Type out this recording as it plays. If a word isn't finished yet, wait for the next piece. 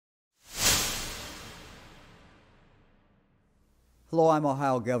Hello, I'm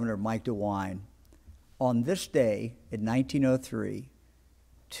Ohio Governor Mike DeWine. On this day in 1903,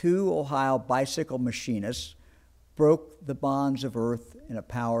 two Ohio bicycle machinists broke the bonds of earth in a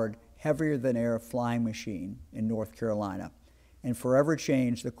powered, heavier-than-air flying machine in North Carolina and forever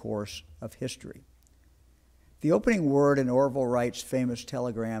changed the course of history. The opening word in Orville Wright's famous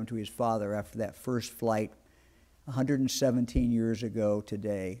telegram to his father after that first flight 117 years ago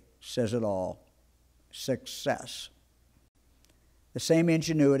today says it all: success. The same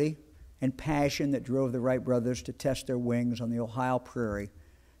ingenuity and passion that drove the Wright brothers to test their wings on the Ohio prairie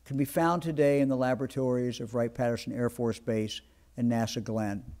can be found today in the laboratories of Wright-Patterson Air Force Base and NASA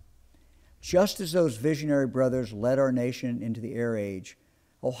Glenn. Just as those visionary brothers led our nation into the air age,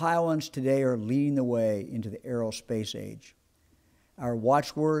 Ohioans today are leading the way into the aerospace age. Our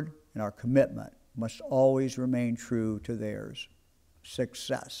watchword and our commitment must always remain true to theirs: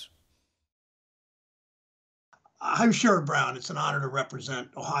 success. I'm Sherrod Brown. It's an honor to represent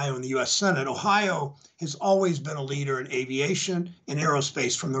Ohio in the U.S. Senate. Ohio has always been a leader in aviation and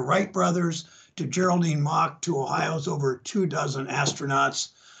aerospace, from the Wright brothers to Geraldine Mock to Ohio's over 24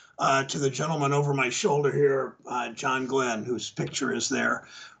 astronauts, to the gentleman over my shoulder here, John Glenn, whose picture is there.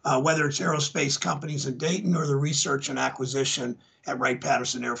 Whether it's aerospace companies in Dayton or the research and acquisition at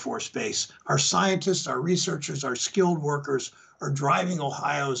Wright-Patterson Air Force Base, our scientists, our researchers, our skilled workers are driving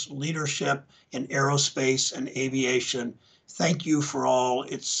Ohio's leadership in aerospace and aviation. Thank you for all.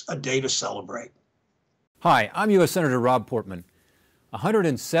 It's a day to celebrate. Hi, I'm U.S. Senator Rob Portman.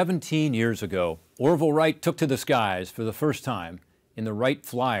 117 years ago, Orville Wright took to the skies for the first time in the Wright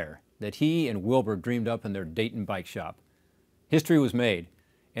Flyer that he and Wilbur dreamed up in their Dayton bike shop. History was made,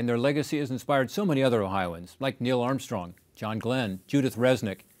 and their legacy has inspired so many other Ohioans, like Neil Armstrong, John Glenn, Judith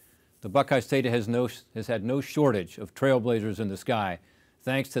Resnick. The Buckeye State has had no shortage of trailblazers in the sky,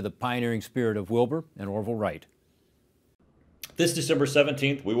 thanks to the pioneering spirit of Wilbur and Orville Wright. This December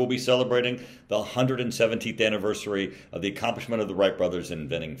 17th, we will be celebrating the 117th anniversary of the accomplishment of the Wright brothers in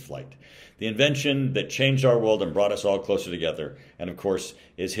inventing flight. The invention that changed our world and brought us all closer together, and of course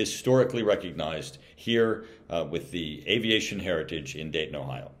is historically recognized here with the aviation heritage in Dayton,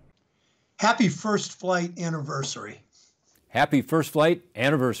 Ohio. Happy first flight anniversary. Happy first flight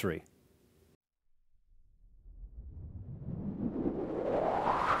anniversary.